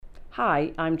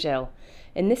Hi, I'm Jill.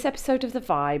 In this episode of The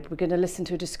Vibe, we're going to listen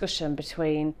to a discussion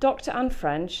between Dr. Anne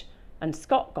French and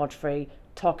Scott Godfrey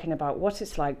talking about what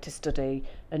it's like to study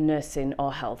a nursing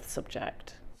or health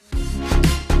subject.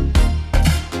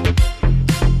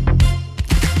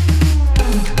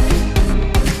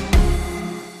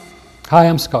 Hi,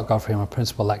 I'm Scott Godfrey. I'm a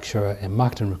Principal Lecturer in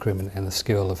Marketing and Recruitment in the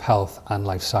School of Health and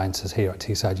Life Sciences here at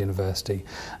Teesside University.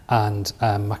 And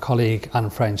my colleague Anne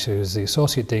French, who is the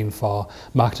Associate Dean for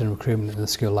Marketing and Recruitment in the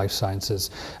School of Life Sciences,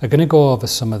 are going to go over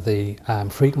some of the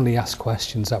frequently asked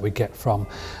questions that we get from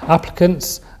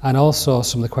applicants, and also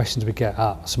some of the questions we get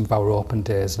at some of our open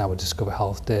days and our Discover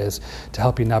Health days to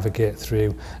help you navigate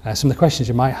through some of the questions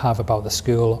you might have about the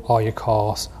school or your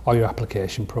course or your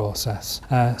application process.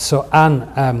 So Anne,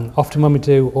 often when we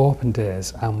do open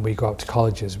days and we go out to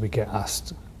colleges, we get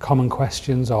asked common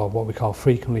questions or what we call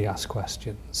frequently asked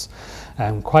questions.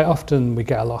 Quite often we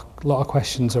get a lot of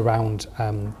questions around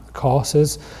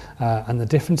courses and the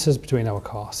differences between our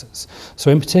courses.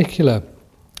 So in particular,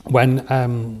 when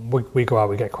we go out,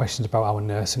 we get questions about our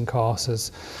nursing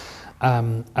courses,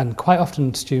 and quite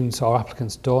often students or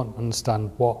applicants don't understand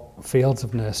what fields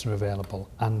of nursing are available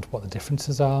and what the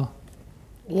differences are.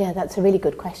 Yeah, that's a really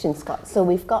good question, Scott. So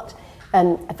we've got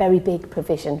a very big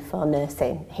provision for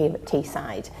nursing here at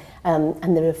Teesside,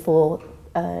 and there are 4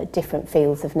 different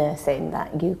fields of nursing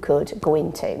that you could go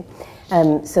into.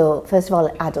 So first of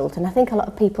all, adult, and I think a lot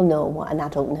of people know what an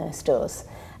adult nurse does.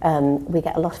 We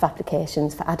get a lot of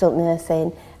applications for adult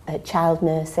nursing, child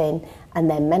nursing, and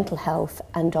then mental health,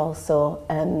 and also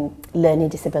learning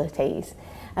disabilities.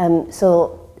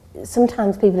 So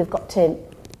sometimes people have got to,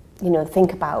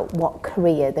 think about what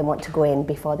career they want to go in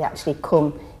before they actually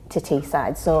come to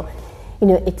Teesside. So,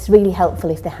 it's really helpful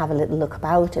if they have a little look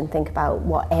about and think about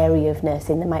what area of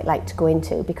nursing they might like to go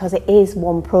into, because it is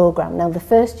one programme. Now, the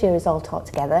first year is all taught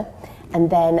together, and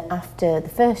then after the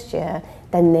first year,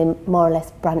 then they more or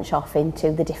less branch off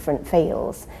into the different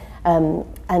fields.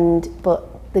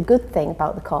 But the good thing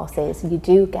about the course is you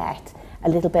do get a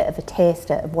little bit of a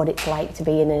taster of what it's like to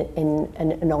be in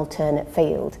an alternate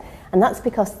field. And that's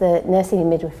because the Nursing and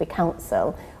Midwifery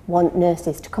Council want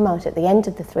nurses to come out at the end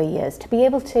of the 3 years to be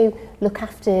able to look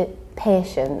after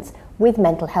patients with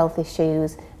mental health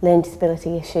issues, learning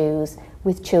disability issues,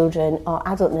 with children or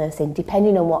adult nursing,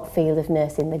 depending on what field of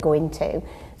nursing they go into.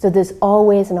 So there's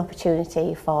always an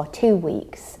opportunity for 2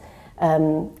 weeks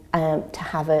to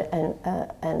have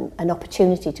an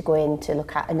opportunity to go in to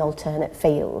look at an alternate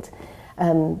field.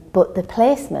 But the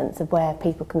placements of where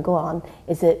people can go on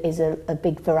is a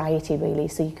big variety, really.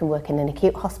 So you can work in an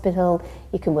acute hospital,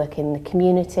 you can work in the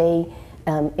community,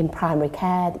 in primary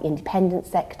care, the independent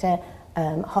sector,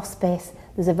 hospice.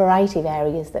 There's a variety of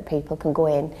areas that people can go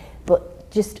in, but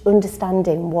just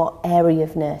understanding what area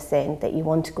of nursing that you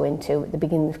want to go into at the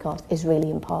beginning of the course is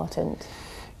really important.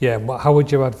 Yeah, how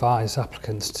would you advise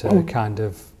applicants to kind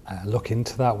of look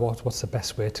into that? What's the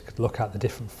best way to look at the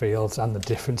different fields and the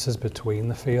differences between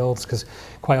the fields? Because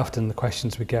quite often the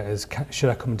questions we get is, should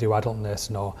I come and do adult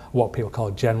nursing or what people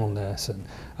call general nursing,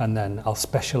 and then I'll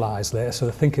specialise later. So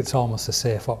I think it's almost a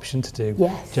safe option to do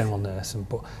general nursing.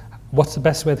 But what's the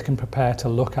best way they can prepare to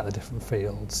look at the different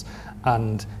fields,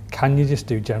 and can you just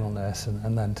do general nursing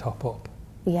and then top up?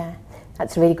 Yeah,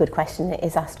 that's a really good question. It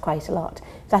is asked quite a lot.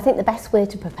 So I think the best way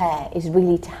to prepare is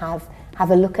really to have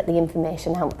a look at the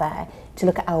information out there, to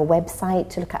look at our website,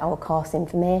 to look at our course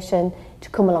information, to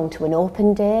come along to an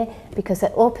open day, because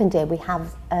at open day we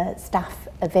have staff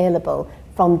available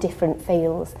from different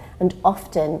fields, and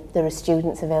often there are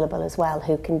students available as well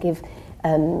who can give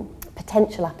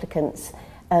potential applicants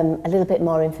a little bit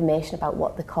more information about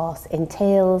what the course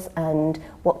entails and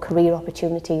what career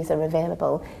opportunities are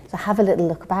available. So have a little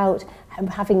look about,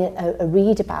 having a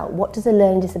read about what does a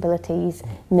learning disabilities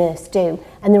nurse do.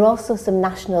 And there are also some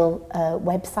national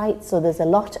websites, so there's a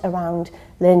lot around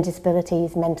learning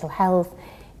disabilities, mental health,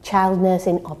 child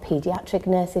nursing or paediatric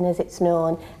nursing as it's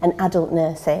known, and adult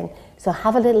nursing. So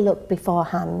have a little look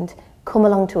beforehand, come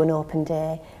along to an open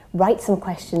day, write some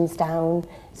questions down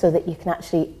so that you can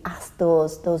actually ask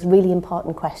those really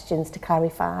important questions to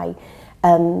clarify.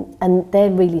 And they're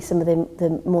really some of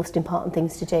the most important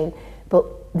things to do. But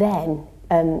then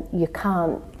you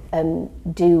can't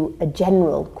do a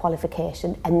general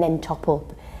qualification and then top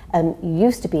up. You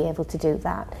used to be able to do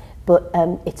that, but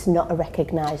it's not a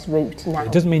recognised route now.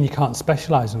 It doesn't mean you can't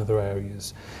specialise in other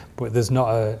areas, but there's not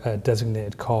a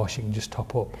designated course you can just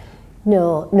top up.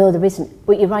 No, there isn't.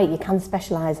 But you're right, you can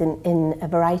specialise in a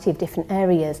variety of different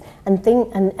areas.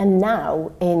 And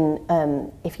now,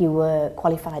 if you were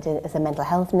qualified as a mental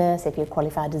health nurse, if you're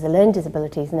qualified as a learning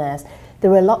disabilities nurse,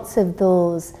 there are lots of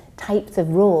those types of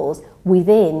roles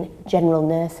within general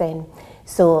nursing.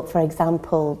 So, for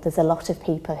example, there's a lot of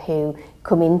people who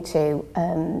come into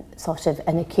sort of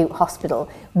an acute hospital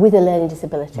with a learning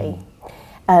disability.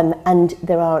 And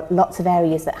there are lots of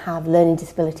areas that have learning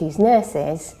disabilities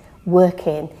nurses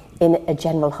working in a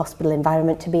general hospital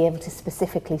environment to be able to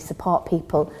specifically support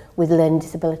people with learning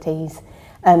disabilities.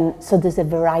 So there's a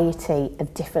variety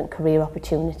of different career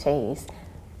opportunities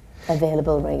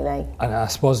available, really. And I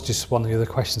suppose just one of the other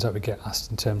questions that we get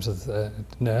asked in terms of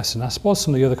nursing, I suppose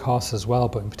some of the other courses as well,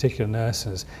 but in particular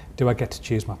nursing, is do I get to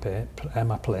choose my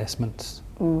placements?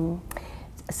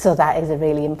 So that is a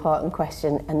really important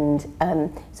question,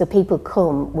 and so people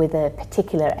come with a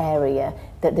particular area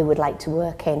that they would like to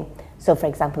work in. So, for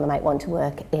example, they might want to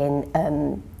work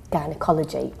in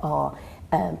gynecology or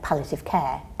palliative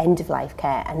care, end-of-life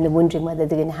care, and they're wondering whether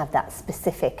they're going to have that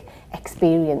specific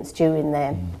experience during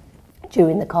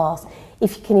the course.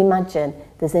 If you can imagine,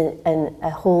 there's a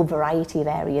whole variety of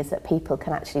areas that people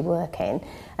can actually work in.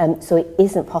 So it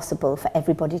isn't possible for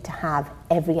everybody to have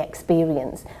every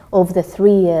experience. Over the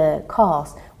 3-year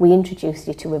course, we introduce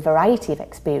you to a variety of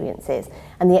experiences,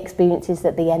 and the experiences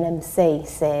that the NMC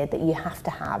say that you have to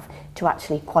have to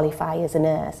actually qualify as a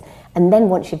nurse. And then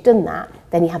once you've done that,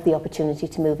 then you have the opportunity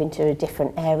to move into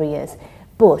different areas.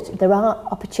 But there are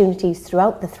opportunities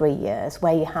throughout the 3 years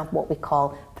where you have what we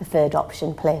call preferred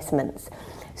option placements.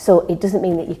 So it doesn't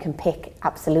mean that you can pick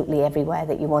absolutely everywhere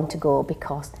that you want to go,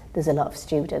 because there's a lot of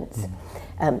students.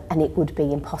 And it would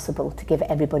be impossible to give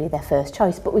everybody their first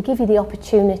choice. But we give you the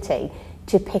opportunity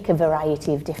to pick a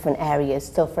variety of different areas.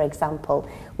 So, for example,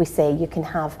 we say you can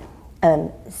have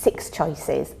 6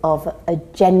 choices of a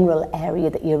general area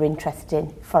that you're interested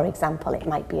in. For example, it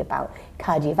might be about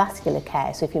cardiovascular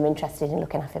care, so if you're interested in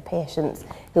looking after patients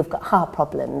who've got heart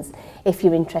problems, if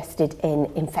you're interested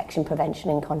in infection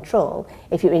prevention and control,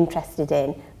 if you're interested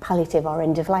in palliative or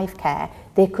end-of-life care,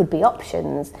 there could be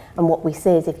options. And what we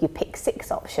say is if you pick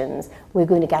 6 options, we're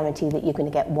going to guarantee that you're going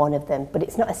to get one of them. But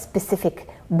it's not a specific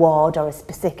ward or a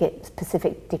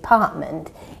specific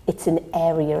department, it's an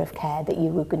area of care that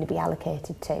you are going to be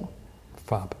allocated to.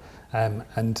 Fab.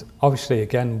 And obviously,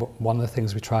 again, one of the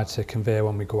things we try to convey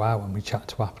when we go out and we chat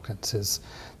to applicants is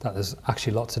that there's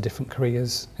actually lots of different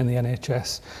careers in the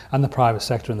NHS and the private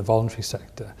sector and the voluntary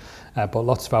sector. But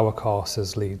lots of our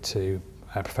courses lead to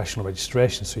professional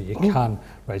registration, so you can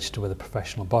register with a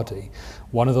professional body.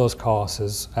 One of those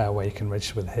courses where you can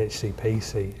register with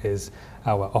HCPC is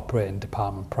our operating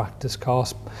department practice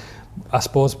course. I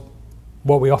suppose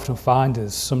what we often find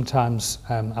is sometimes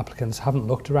applicants haven't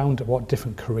looked around at what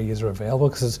different careers are available,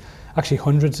 because there's actually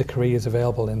hundreds of careers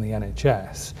available in the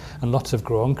NHS and lots of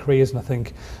growing careers, and I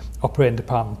think operating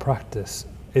department practice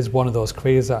is one of those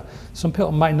careers that some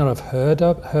people might not have heard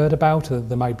about, or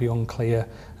they might be unclear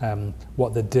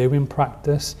what they do in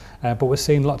practice, but we're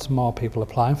seeing lots more people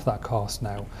applying for that course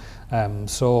now.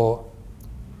 So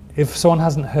if someone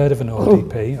hasn't heard of an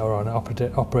ODP or an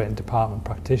operating department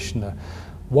practitioner,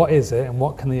 what is it and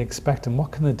what can they expect and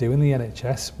what can they do in the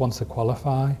NHS once they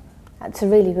qualify? That's a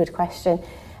really good question.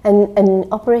 And an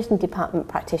operating department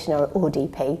practitioner, or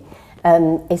ODP,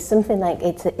 is something like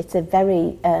it's a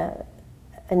very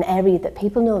an area that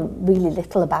people know really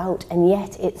little about, and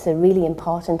yet it's a really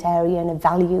important area and a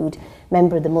valued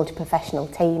member of the multi-professional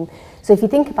team. So if you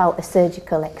think about a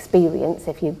surgical experience,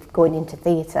 if you're going into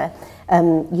theatre,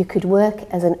 you could work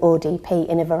as an ODP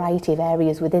in a variety of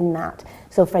areas within that.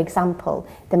 So for example,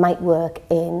 they might work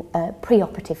in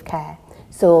pre-operative care.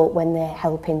 So when they're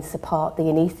helping support the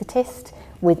anaesthetist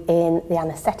within the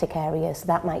anaesthetic area, so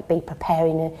that might be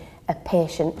preparing a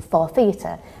patient for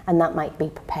theatre, and that might be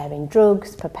preparing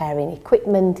drugs, preparing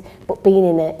equipment, but being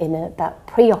in that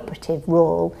pre-operative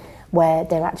role where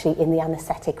they're actually in the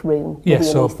anaesthetic room with the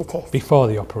anaesthetist. So before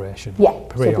the operation? Yeah,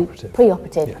 pre-operative. So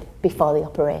pre-operative, before the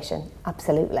operation,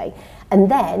 absolutely.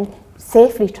 And then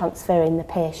safely transferring the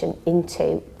patient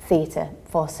into theatre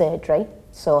for surgery,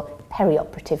 so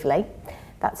peri-operatively,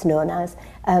 that's known as.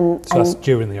 So that's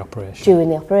during the operation? During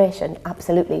the operation,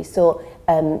 absolutely. So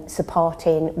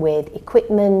supporting with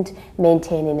equipment,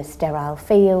 maintaining a sterile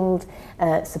field,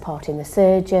 supporting the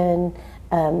surgeon,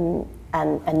 and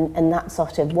that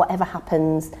sort of whatever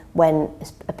happens when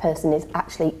a person is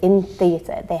actually in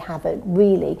theatre, they have a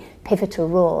really pivotal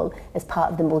role as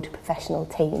part of the multi-professional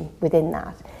team within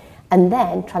that. And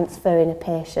then transferring a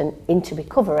patient into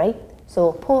recovery,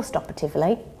 so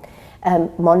post-operatively,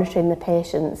 monitoring the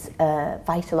patient's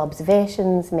vital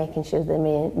observations, making sure they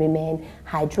remain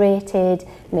hydrated,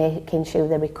 making sure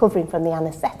they're recovering from the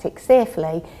anaesthetic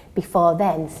safely, before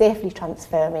then safely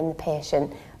transferring the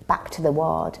patient back to the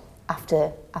ward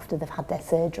after they've had their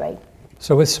surgery.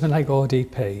 So with something like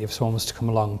ODP, if someone was to come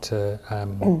along to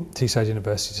Teesside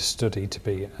University to study to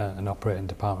be an operating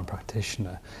department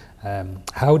practitioner,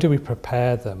 how do we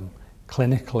prepare them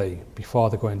clinically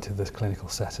before they go into this clinical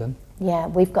setting? Yeah,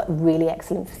 we've got really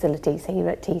excellent facilities here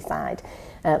at Teesside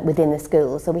within the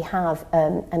school. So we have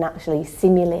an actually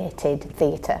simulated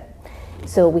theatre.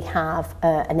 So we have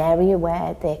an area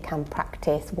where they can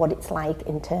practice what it's like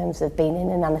in terms of being in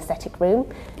an anaesthetic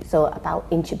room, so about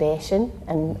intubation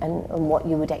and what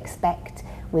you would expect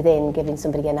within giving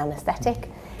somebody an anaesthetic.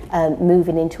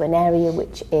 Moving into an area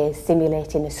which is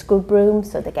simulating a scrub room,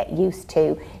 so they get used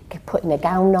to putting a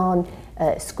gown on,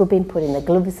 scrubbing, putting the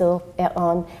gloves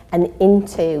on, and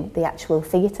into the actual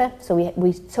theatre. So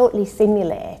we totally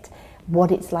simulate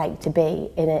what it's like to be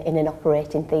in an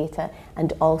operating theatre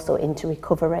and also into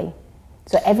recovery.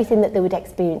 So everything that they would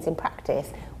experience in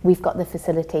practice, we've got the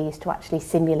facilities to actually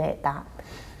simulate that.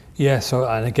 Yeah, so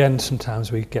and again,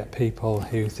 sometimes we get people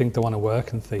who think they want to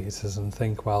work in theatres and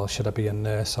think, well, should I be a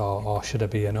nurse or should I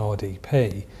be an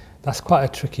ODP? That's quite a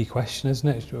tricky question, isn't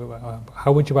it?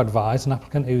 How would you advise an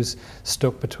applicant who's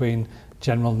stuck between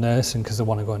general nursing because they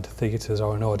want to go into theatres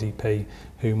or an ODP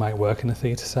who might work in a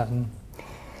theatre setting?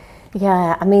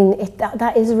 Yeah, I mean,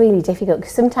 that is really difficult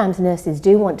because sometimes nurses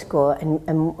do want to go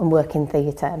and work in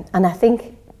theatre, and I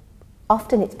think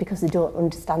often it's because they don't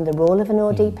understand the role of an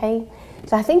ODP.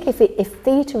 So I think if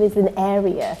theatre is an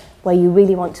area where you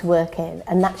really want to work in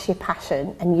and that's your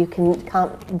passion and you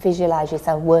can't visualise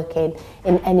yourself working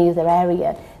in any other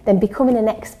area, then becoming an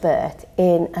expert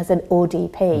as an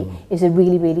ODP is a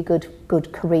really, really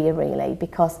good career really,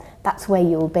 because that's where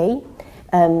you'll be.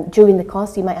 During the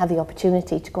course you might have the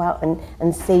opportunity to go out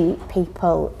and see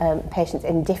patients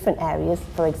in different areas,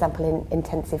 for example in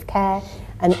intensive care,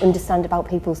 and understand about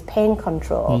people's pain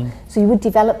control. So you would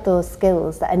develop those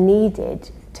skills that are needed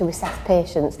to assess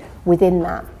patients within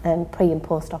that pre and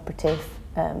post operative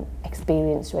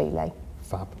experience really.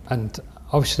 Fab. And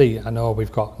obviously I know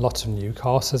we've got lots of new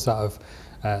courses that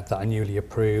are newly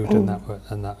approved and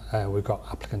that we've got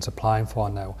applicants applying for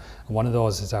now. And one of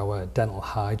those is our dental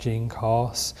hygiene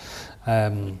course.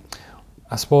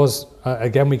 I suppose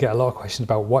again we get a lot of questions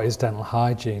about what is dental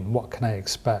hygiene, what can I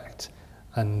expect,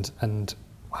 and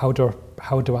how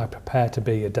do I prepare to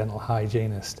be a dental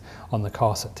hygienist on the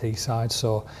course at Teesside?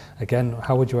 So again,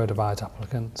 how would you advise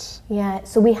applicants? Yeah,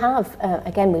 so we have,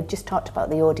 again, we've just talked about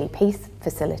the ODP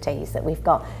facilities that we've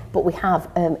got, but we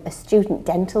have a student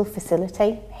dental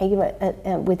facility here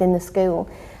within the school,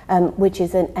 which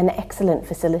is an excellent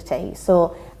facility.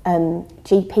 So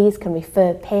GPs can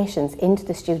refer patients into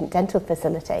the student dental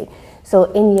facility.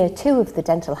 So in year 2 of the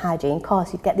dental hygiene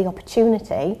course, you get the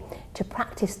opportunity to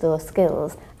practice those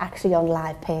skills actually on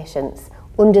live patients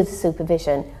under the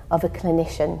supervision of a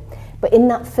clinician. But in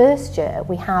that first year,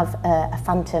 we have a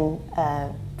phantom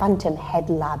head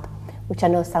lab, which I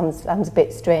know sounds a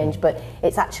bit strange, but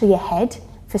it's actually a head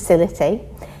facility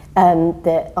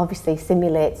that obviously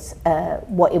simulates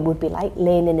what it would be like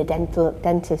laying in a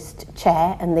dentist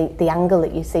chair and the angle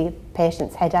that you see a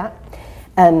patient's head at.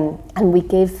 And we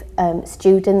give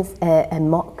students a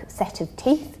mock set of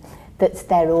teeth that's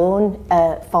their own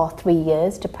for 3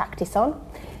 years to practice on.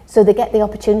 So they get the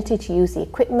opportunity to use the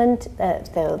equipment,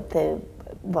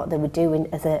 what they would do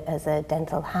as a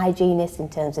dental hygienist in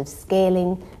terms of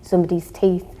scaling somebody's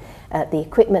teeth, the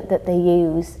equipment that they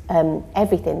use,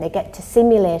 everything. They get to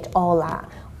simulate all that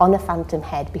on a phantom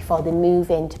head before they move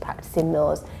into practicing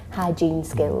those hygiene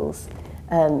skills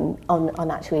on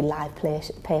actually live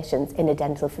patients in a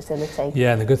dental facility.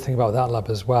 Yeah, and the good thing about that lab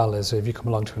as well is if you come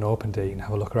along to an open day, you can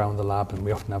have a look around the lab, and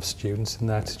we often have students in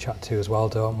there to chat to as well,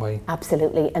 don't we?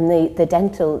 Absolutely, and the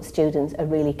dental students are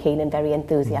really keen and very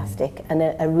enthusiastic and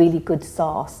a really good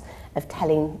source of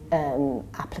telling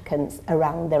applicants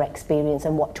around their experience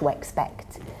and what to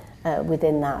expect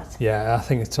within that. Yeah, I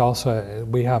think it's also,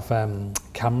 we have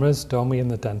cameras, don't we, in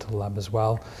the dental lab as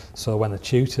well, so when the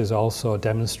tutor's also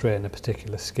demonstrating a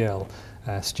particular skill,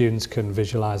 students can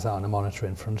visualise that on a monitor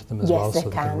in front of them as well, so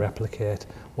they can replicate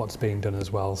what's being done as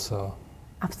well. So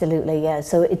absolutely, yeah.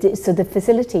 So the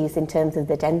facilities in terms of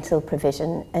the dental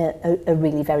provision are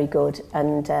really very good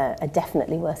and are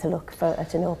definitely worth a look for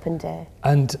at an open day.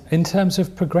 And in terms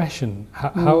of progression,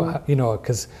 how you know,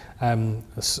 because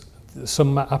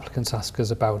some applicants ask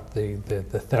us about the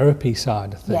therapy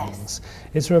side of things. Yes.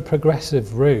 Is there a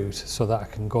progressive route so that I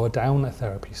can go down a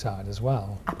therapy side as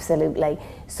well? Absolutely.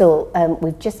 So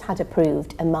we've just had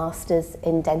approved a Masters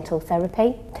in Dental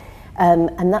Therapy.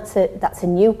 And that's a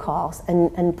new course,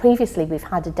 and previously we've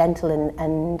had a dental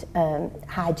and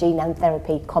hygiene and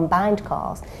therapy combined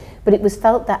course, but it was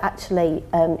felt that actually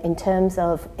in terms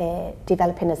of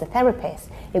developing as a therapist,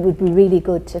 it would be really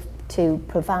good to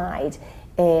provide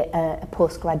a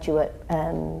postgraduate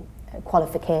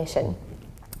qualification.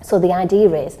 So the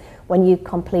idea is when you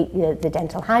complete the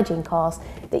dental hygiene course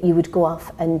that you would go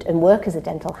off and work as a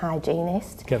dental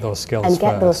hygienist. Get those skills and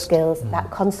get first. those skills,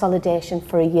 that consolidation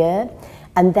for a year,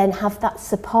 and then have that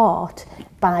support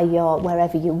by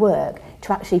wherever you work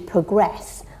to actually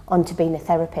progress onto being a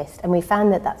therapist. And we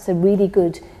found that that's a really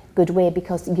good way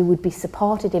because you would be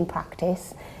supported in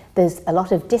practice. There's a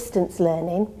lot of distance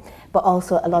learning, but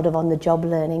also a lot of on-the-job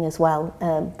learning as well,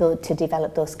 to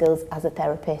develop those skills as a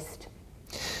therapist.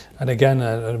 And again,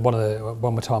 when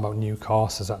we're talking about new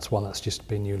courses, that's one that's just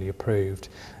been newly approved.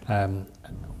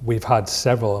 We've had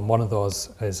several, and one of those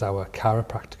is our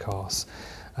chiropractic course.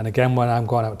 And again, when I'm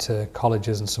going out to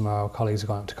colleges, and some of our colleagues are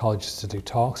going out to colleges to do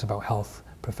talks about health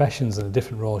professions and the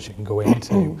different roles you can go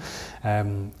into,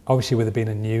 obviously with it being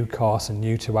a new course and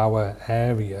new to our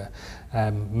area,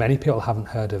 many people haven't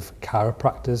heard of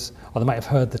chiropractors, or they might have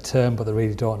heard the term but they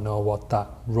really don't know what that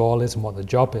role is and what the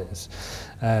job is.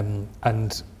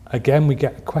 And again, we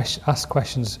get asked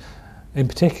questions in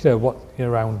particular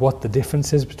around what the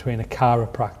difference is between a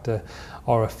chiropractor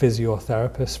or a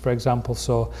physiotherapist, for example.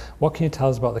 So what can you tell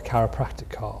us about the chiropractic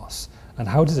course, and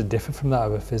how does it differ from that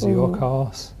of a physio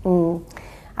course?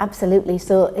 Absolutely.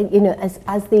 So,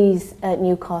 as these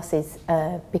new courses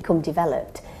become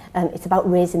developed, it's about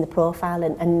raising the profile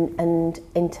and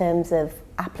in terms of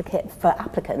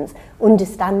applicants,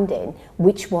 understanding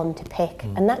which one to pick.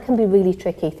 And that can be really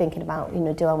tricky, thinking about,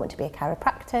 do I want to be a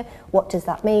chiropractor? What does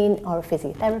that mean? Or a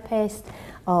physiotherapist?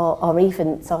 Or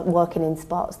even sort of working in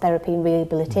sports therapy and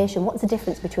rehabilitation. What's the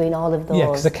difference between all of those? Yeah,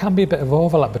 because there can be a bit of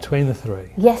overlap between the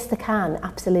three. Yes, there can,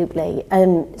 absolutely.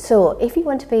 So if you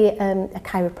want to be a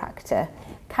chiropractor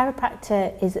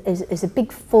is a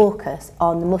big focus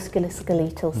on the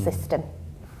musculoskeletal system.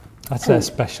 That's their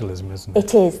specialism, isn't it?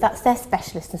 It is, that's their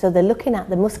specialism. So they're looking at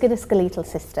the musculoskeletal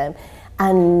system,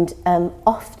 and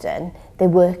often they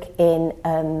work in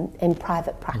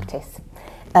private practice.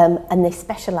 And they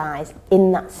specialise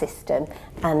in that system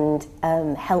and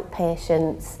help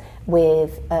patients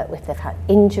with if they've had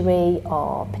injury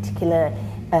or particular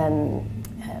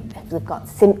if they've got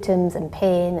symptoms and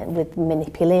pain and with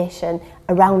manipulation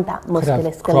around that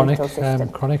musculoskeletal system.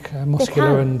 Chronic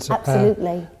muscular and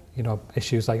absolutely.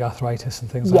 Issues like arthritis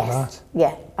and things like that.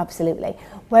 Yeah, absolutely.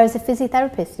 Whereas a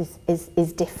physiotherapist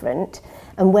is different,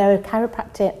 and where a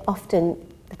chiropractor often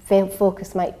the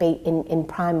focus might be in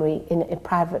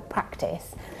private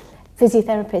practice.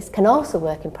 Physiotherapists can also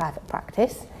work in private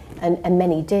practice, and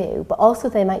many do, but also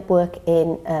they might work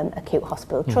in acute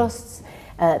hospital trusts,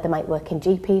 they might work in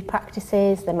GP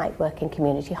practices, they might work in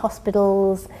community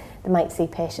hospitals, they might see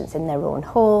patients in their own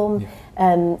home,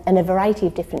 and a variety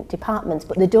of different departments,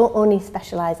 but they don't only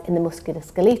specialise in the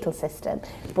musculoskeletal system,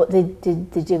 but they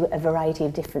do a variety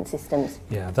of different systems.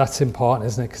 Yeah, that's important,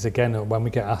 isn't it? Because again, when we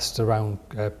get asked around,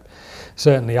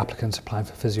 certainly applicants applying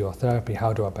for physiotherapy,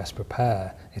 how do I best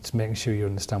prepare? It's making sure you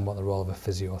understand what the role of a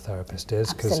physiotherapist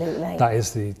is, because that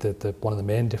is the one of the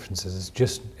main differences.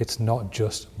 It's not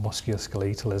just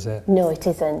musculoskeletal, is it? No, it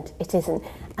isn't. It isn't,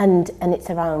 and it's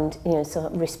around so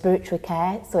respiratory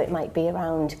care. So it might be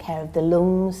around care of the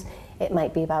lungs. It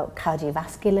might be about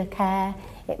cardiovascular care.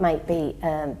 It might be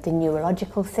the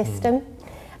neurological system,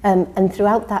 and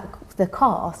throughout the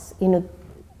course,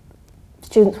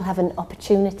 students will have an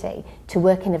opportunity to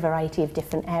work in a variety of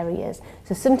different areas.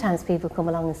 So sometimes people come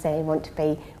along and say, I want to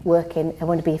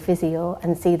be a physio,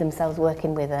 and see themselves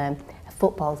working with a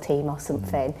football team or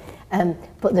something.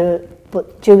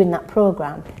 But during that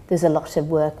programme, there's a lot of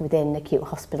work within the acute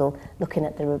hospital, looking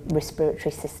at the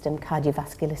respiratory system,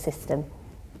 cardiovascular system.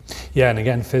 Yeah, and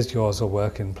again, physios will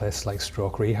work in places like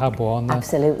stroke rehab, won't they?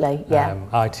 Absolutely, yeah.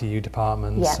 ITU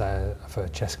departments for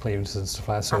chest clearances and stuff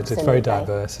like that. So it's very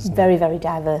diverse, isn't it? Very, very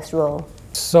diverse role.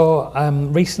 So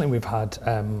recently we've had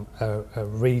a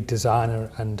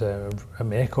redesign and a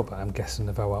makeup, I'm guessing,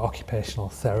 of our occupational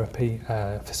therapy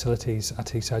facilities at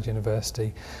Teesside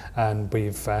University, and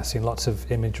we've seen lots of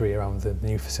imagery around the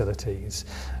new facilities.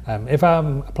 If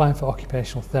I'm applying for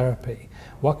occupational therapy,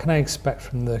 what can I expect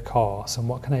from the course, and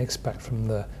what can I expect from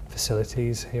the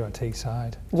facilities here at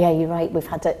Teesside? Yeah, you're right. We've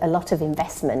had a lot of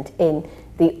investment in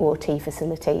the OT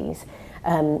facilities,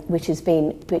 which has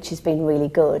been really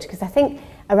good, because I think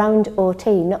around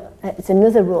OT, it's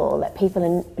another role that people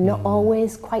are not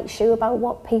always quite sure about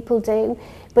what people do,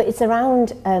 but it's around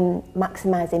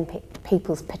maximising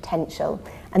people's potential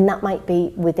And that might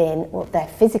be within their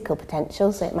physical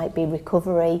potential, so it might be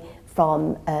recovery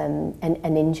from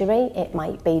an injury, it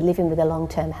might be living with a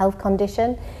long-term health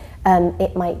condition,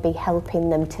 it might be helping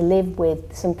them to live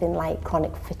with something like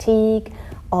chronic fatigue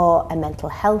or a mental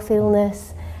health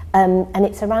illness, and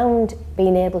it's around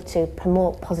being able to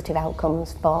promote positive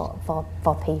outcomes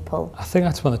for people. I think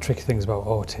that's one of the tricky things about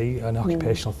OT and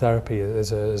occupational therapy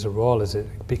as a role, is it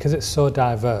because it's so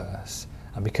diverse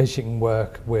and because you can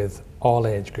work with all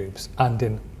age groups and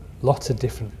in lots of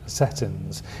different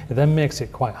settings, it then makes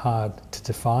it quite hard to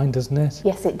define, doesn't it?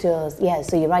 Yes, it does. Yeah,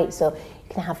 so you're right. So you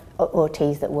can have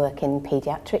OTs that work in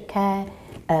paediatric care,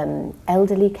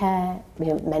 elderly care,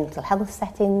 mental health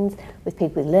settings with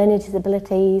people with learning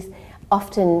disabilities.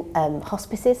 Often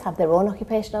hospices have their own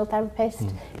occupational therapist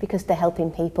because they're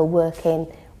helping people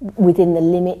working within the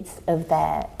limits of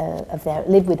their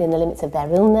live within the limits of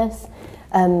their illness,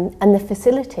 and the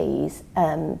facilities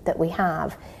that we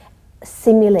have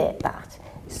simulate that.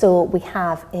 So we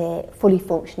have a fully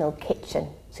functional kitchen.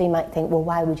 So you might think, well,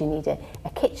 why would you need a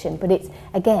kitchen? But it's,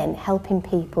 again, helping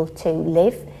people to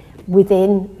live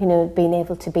within, being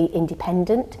able to be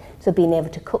independent, so being able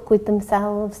to cook with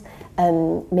themselves,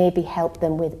 maybe help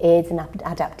them with aids and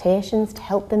adaptations to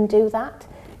help them do that.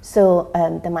 So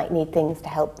they might need things to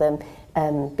help them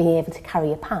being able to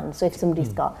carry a pan. So if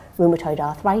somebody's got rheumatoid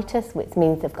arthritis, which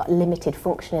means they've got limited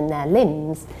function in their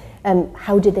limbs,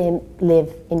 how do they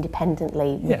live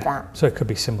independently with that? So it could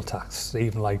be simple tasks,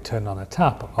 even like turning on a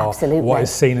tap, or Absolutely. what is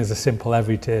seen as a simple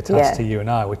everyday task to you and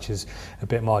I, which is a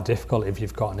bit more difficult if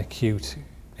you've got an acute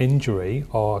injury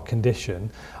or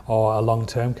condition or a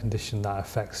long-term condition that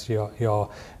affects your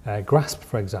grasp,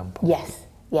 for example. Yes,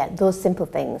 yeah, those simple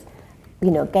things.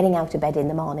 Getting out of bed in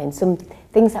the morning, some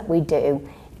things that we do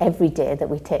every day that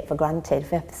we take for granted.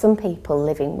 For some people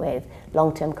living with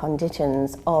long-term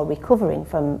conditions or recovering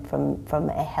from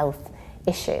a health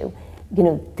issue,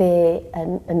 they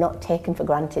are not taken for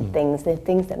granted things. They're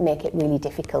things that make it really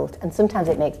difficult, and sometimes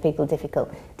it makes people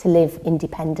difficult to live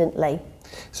independently.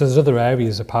 So there's other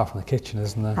areas apart from the kitchen,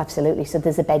 isn't there? Absolutely. So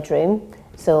there's a bedroom.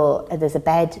 So there's a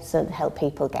bed, so to help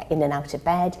people get in and out of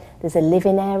bed. There's a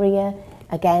living area.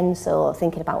 Again, so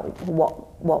thinking about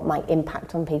what might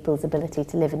impact on people's ability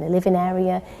to live in a living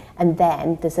area. And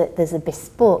then there's a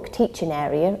bespoke teaching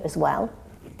area as well.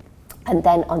 And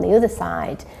then on the other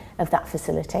side of that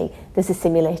facility, there's a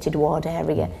simulated ward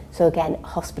area. So again,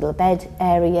 hospital bed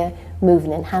area,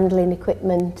 moving and handling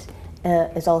equipment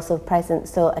is also present.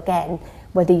 So again,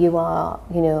 whether you are,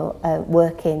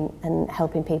 working and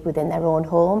helping people within their own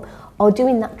home or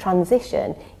doing that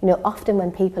transition, often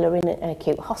when people are in an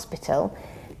acute hospital,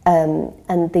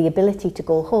 and the ability to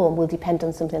go home will depend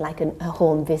on something like a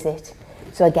home visit.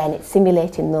 So again, it's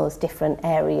simulating those different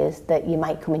areas that you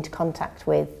might come into contact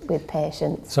with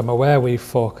patients. So I'm aware we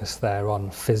focus there on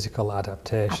physical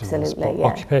adaptations. Absolutely, but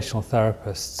occupational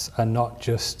therapists are not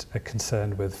just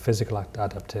concerned with physical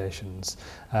adaptations.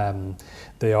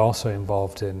 They are also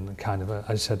involved in kind of, as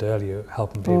I said earlier,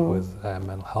 helping people with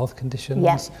mental health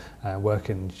conditions, work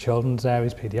in children's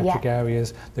areas, paediatric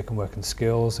areas. They can work in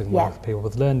schools and work with people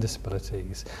with learning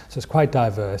disabilities. So it's quite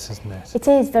diverse, isn't it? It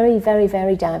is very, very,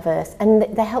 very diverse. And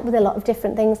they help with a lot of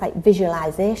different things like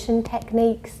visualization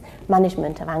techniques,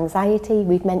 management of anxiety.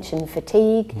 We've mentioned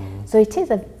fatigue. So it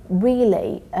is a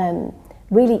really,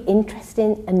 really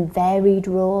interesting and varied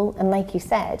role. And like you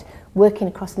said, working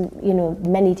across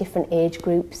many different age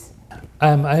groups.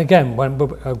 And again, when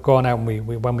we're going out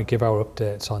and when we give our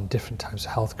updates on different types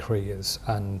of health careers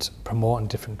and promoting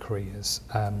different careers,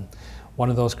 one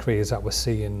of those careers that we're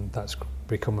seeing that's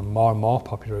becoming more and more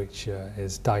popular each year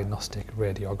is diagnostic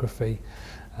radiography.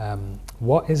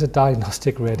 What is a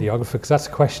diagnostic radiographer? Because that's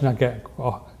a question I get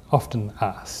often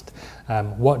asked.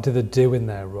 What do they do in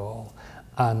their role?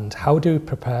 And how do we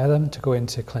prepare them to go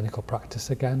into clinical practice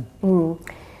again?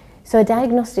 So a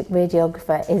diagnostic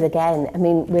radiographer is, again,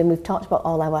 when we've talked about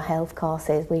all our health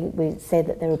courses, we say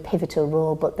that they're a pivotal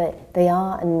role, but they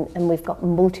are, and we've got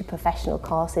multi-professional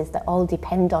courses that all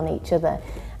depend on each other.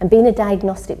 And being a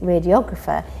diagnostic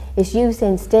radiographer is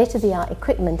using state-of-the-art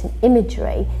equipment and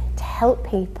imagery to help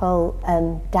people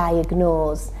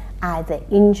diagnose either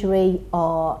injury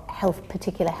or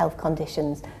particular health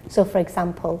conditions. So for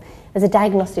example, as a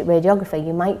diagnostic radiographer,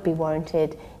 you might be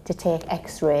warranted to take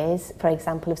x-rays, for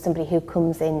example, of somebody who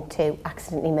comes into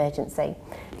accident emergency.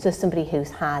 So somebody who's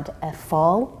had a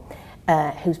fall,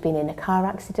 who's been in a car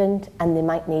accident, and they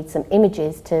might need some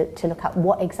images to look at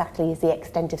what exactly is the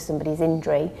extent of somebody's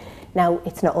injury. Now,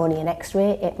 it's not only an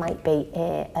x-ray, it might be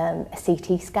a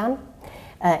CT scan,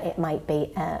 it might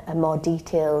be a more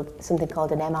detailed, something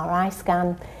called an MRI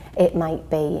scan, it might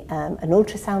be an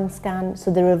ultrasound scan.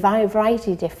 So there are a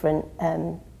variety of different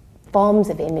forms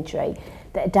of imagery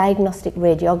that a diagnostic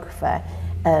radiographer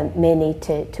may need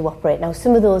to operate. Now,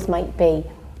 some of those might be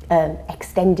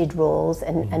extended roles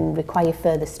and require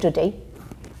further study.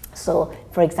 So,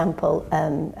 for example,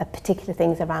 particular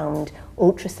things around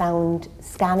ultrasound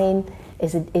scanning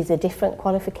is a different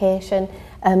qualification,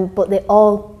 but they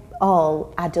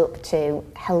all add up to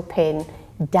helping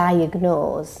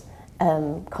diagnose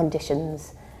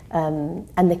conditions,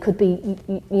 and they could be,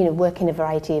 work in a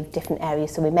variety of different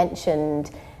areas. So we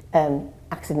mentioned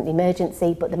accident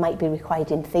emergency, but they might be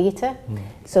required in theatre.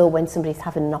 So when somebody's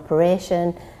having an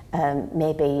operation,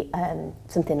 maybe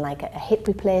something like a hip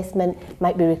replacement,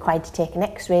 might be required to take an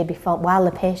x-ray while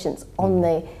the patient's on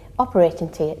the operating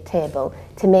table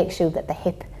to make sure that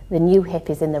the new hip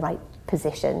is in the right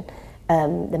position.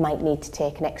 They might need to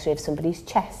take an x-ray of somebody's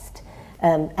chest.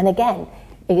 And again,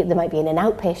 there might be in an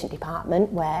outpatient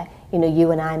department where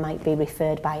you and I might be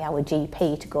referred by our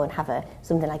GP to go and have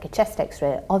something like a chest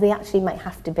x-ray, or they actually might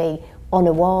have to be on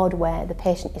a ward where the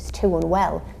patient is too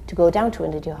unwell to go down to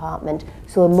another department,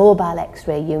 so a mobile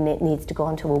x-ray unit needs to go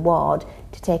onto a ward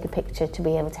to take a picture to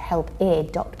be able to help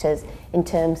aid doctors in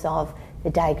terms of the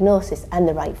diagnosis and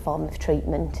the right form of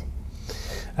treatment.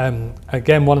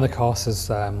 Again, one of the courses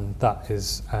that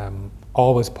is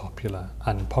always popular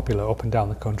up and down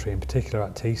the country, in particular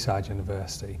at Teesside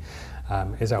University,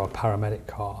 is our paramedic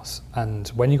course. And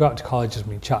when you go out to colleges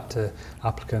and we chat to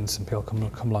applicants and people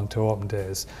come along to open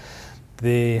days,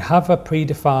 they have a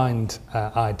predefined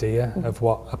idea of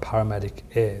what a paramedic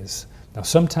is. Now,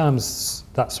 sometimes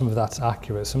some of that's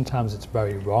accurate, sometimes it's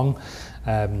very wrong.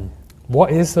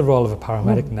 What is the role of a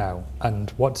paramedic now, and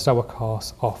what does our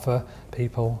course offer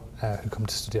people who come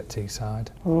to study at Teesside?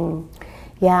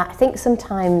 Yeah, I think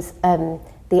sometimes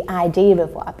the idea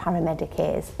of what a paramedic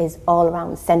is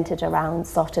all centred around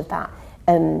sort of that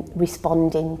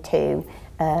responding to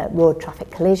road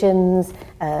traffic collisions,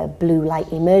 blue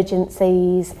light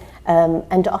emergencies,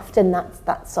 and often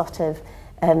that's sort of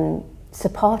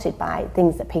supported by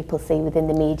things that people see within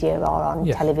the media or on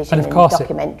television and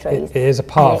documentaries. It is a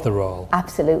part of the role.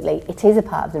 Absolutely, it is a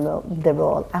part of the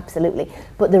role, absolutely.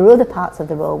 But there are other parts of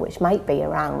the role which might be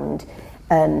around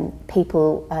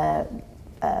people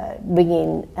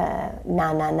ringing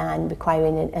 999,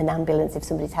 requiring an ambulance if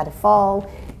somebody's had a fall,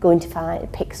 going to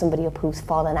pick somebody up who's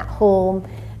fallen at home,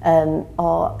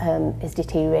 or is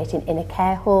deteriorating in a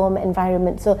care home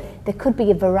environment. So there could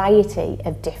be a variety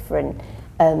of different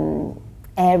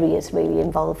areas really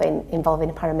involving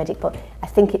a paramedic, but I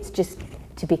think it's just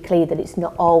to be clear that it's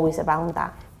not always around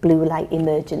that blue light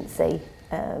emergency.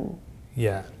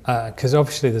 Because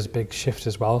obviously there's a big shift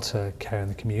as well to care in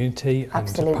the community, and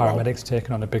Absolutely. Paramedics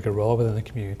taking on a bigger role within the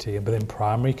community and within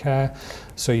primary care.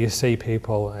 So you see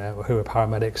people who are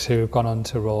paramedics who have gone on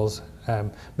to roles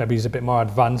maybe is a bit more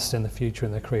advanced in the future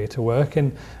in their career, to work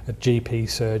in a GP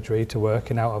surgery, to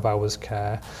work in out of hours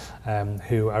care,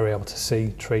 who are able to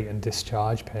see, treat and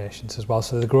discharge patients as well.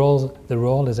 So the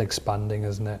role is expanding,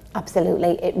 isn't it?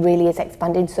 Absolutely, it really is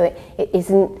expanding. So it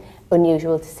isn't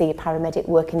unusual to see a paramedic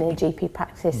working in a GP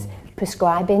practice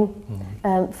prescribing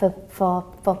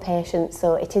for patients.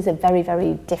 So it is a very,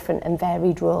 very different and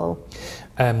varied role.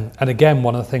 And again,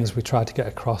 one of the things we try to get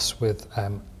across with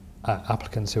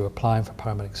applicants who are applying for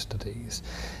paramedic studies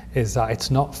is that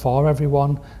it's not for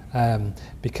everyone,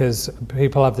 because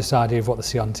people have this idea of what they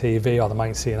see on TV, or they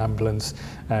might see an ambulance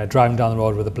driving down the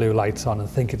road with the blue lights on and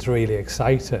think it's really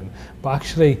exciting. But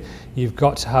actually, you've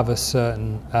got to have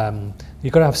certain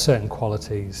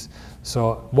qualities.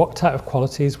 So what type of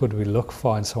qualities would we look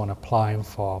for in someone applying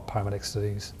for paramedic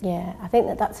studies? Yeah, I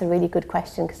think that's a really good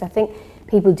question, because I think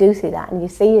people do see that, and you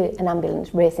see an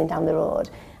ambulance racing down the road.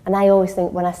 And I always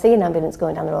think, when I see an ambulance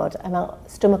going down the road, my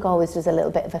stomach always does a little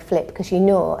bit of a flip, because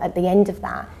at the end of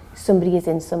that, somebody is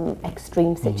in some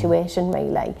extreme situation,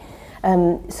 really.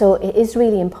 So it is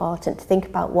really important to think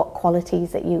about what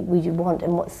qualities that you want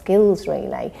and what skills,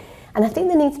 really. And I think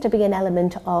there needs to be an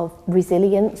element of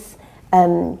resilience,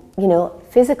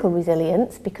 physical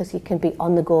resilience, because you can be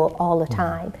on the go all the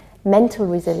time. Mental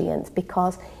resilience,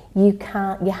 because you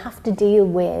have to deal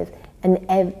with,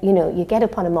 you get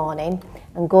up on a morning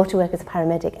and go to work as a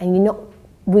paramedic, and you're not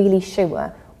really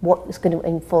sure what's going to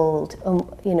unfold,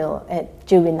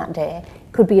 during that day.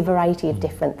 Could be a variety of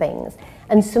different things,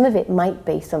 and some of it might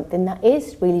be something that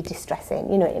is really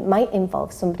distressing. It might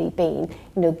involve somebody being,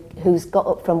 who's got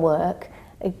up for work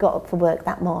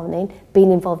that morning,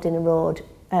 being involved in a road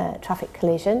traffic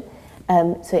collision.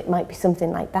 So it might be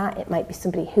something like that. It might be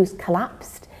somebody who's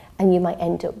collapsed and you might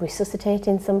end up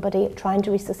resuscitating somebody, trying to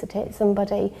resuscitate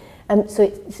somebody.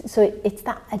 So it's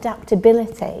that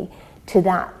adaptability to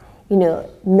that, you know,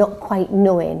 not quite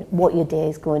knowing what your day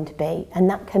is going to be, and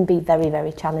that can be very,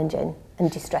 very challenging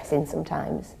and distressing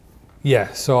sometimes.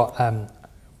 Yeah, so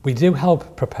we do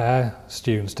help prepare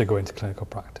students to go into clinical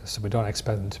practice, so we don't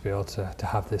expect them to be able to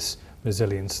have this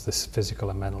resilience, this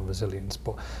physical and mental resilience,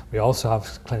 but we also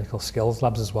have clinical skills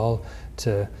labs as well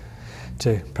to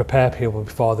prepare people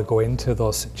before they go into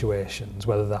those situations,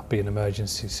 whether that be an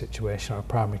emergency situation or a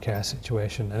primary care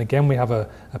situation. And again, we have a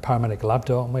paramedic lab,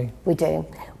 don't we? We do.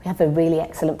 We have a really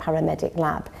excellent paramedic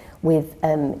lab with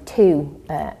 2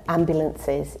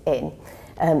 ambulances in.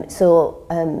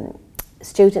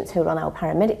 Students who are on our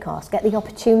paramedic course get the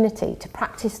opportunity to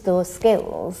practice those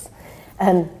skills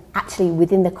actually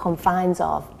within the confines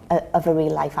of a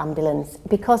real life ambulance,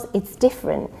 because it's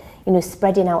different, you know,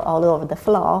 spreading out all over the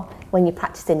floor when you're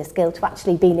practicing a skill to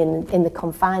actually being in the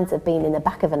confines of being in the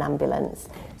back of an ambulance.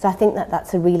 So I think that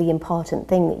that's a really important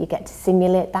thing, that you get to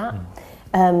simulate that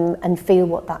and feel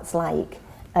what that's like.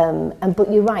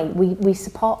 But you're right, we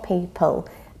support people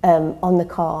on the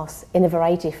course in a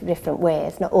variety of different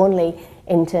ways, not only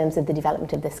in terms of the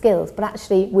development of the skills, but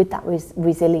actually with that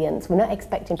resilience. We're not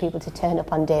expecting people to turn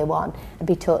up on day one and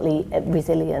be totally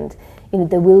resilient. You know,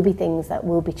 there will be things that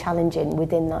will be challenging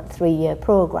within that 3-year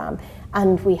programme,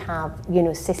 and we have, you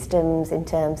know, systems in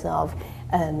terms of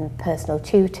personal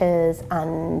tutors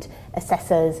and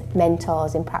assessors,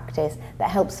 mentors in practice that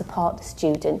help support the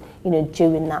student, you know,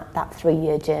 during that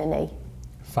 3-year journey.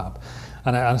 Fab.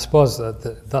 And I suppose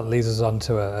that leads us on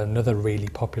to another really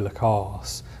popular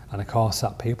course, and a course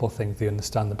that people think they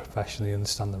understand the profession, they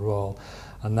understand the role,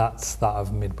 and that's that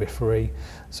of midwifery.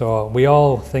 So we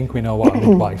all think we know what a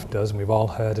midwife does, and we've all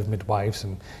heard of midwives,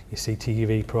 and you see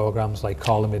TV programmes like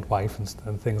Call a Midwife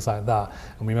and things like that,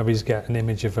 and we maybe just get an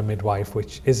image of a midwife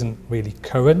which isn't really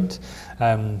current.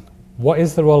 What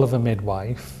is the role of a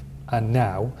midwife and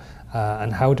now?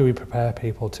 And how do we prepare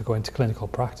people to go into clinical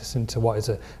practice, into what is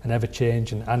an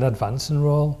ever-changing and advancing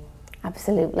role?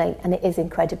 Absolutely, and it is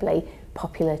incredibly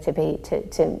popular to be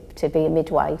a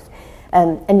midwife.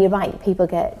 And you're right,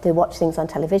 they watch things on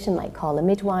television like Call a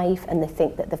Midwife, and they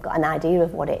think that they've got an idea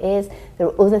of what it is. There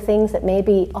are other things that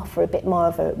maybe offer a bit more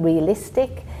of a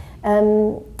realistic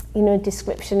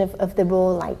description of the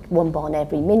role, like One Born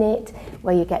Every Minute,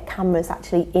 where you get cameras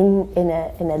actually in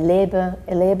a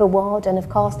labour ward, and of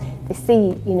course they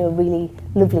see, you know, really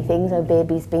lovely things, a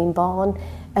baby's being born,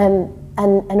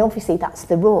 and obviously that's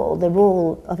the role. The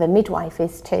role of a midwife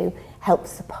is to help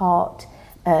support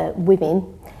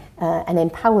women and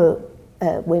empower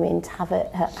women to have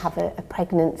a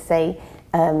pregnancy,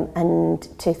 and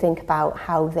to think about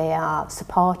how they are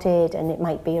supported, and it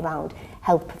might be around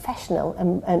health professional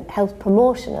and health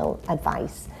promotional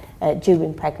advice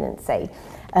during pregnancy.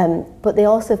 But they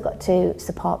also have got to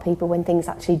support people when things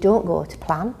actually don't go to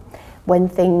plan, when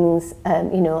things,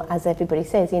 you know, as everybody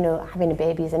says, you know, having a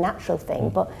baby is a natural thing,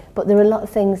 but there are a lot of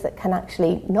things that can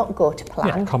actually not go to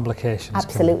plan. Yeah, complications.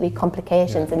 Absolutely,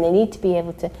 complications, yeah. And they need to be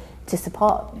able to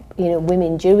support, you know,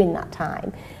 women during that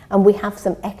time. And we have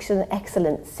some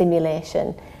excellent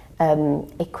simulation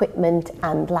equipment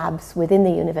and labs within the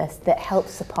university that help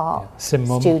support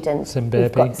students. Sim Baby.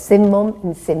 We've got Sim Mum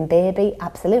and Sim Baby,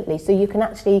 absolutely. So you can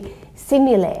actually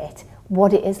simulate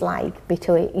what it is like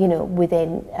between, you know,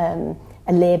 within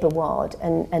a labour ward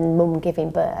and mum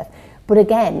giving birth. But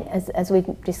again, as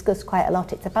we've discussed quite a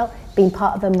lot, it's about being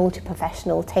part of a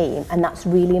multi-professional team, and that's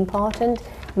really important.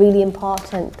 Really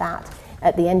important that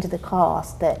at the end of the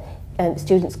course that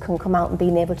students can come out and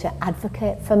being able to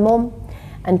advocate for mum,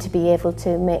 and to be able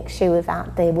to make sure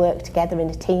that they work together in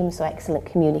a team, so excellent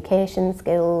communication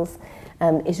skills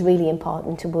is really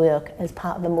important to work as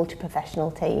part of a multi-professional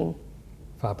team.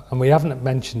 Fab. And we haven't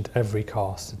mentioned every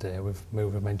course today,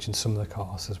 we've mentioned some of the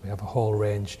courses. We have a whole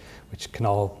range which can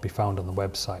all be found on the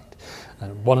website.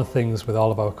 And one of the things with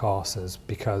all of our courses,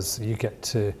 because you get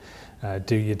to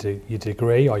do your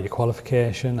degree or your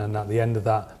qualification, and at the end of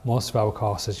that, most of our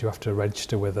courses you have to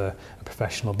register with a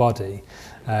professional body.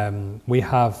 We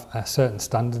have certain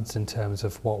standards in terms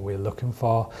of what we're looking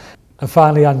for. And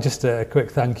finally, Anne, just a quick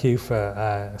thank you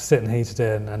for sitting here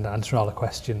today and answering all the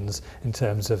questions in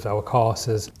terms of our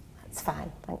courses. That's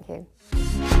fine, thank you.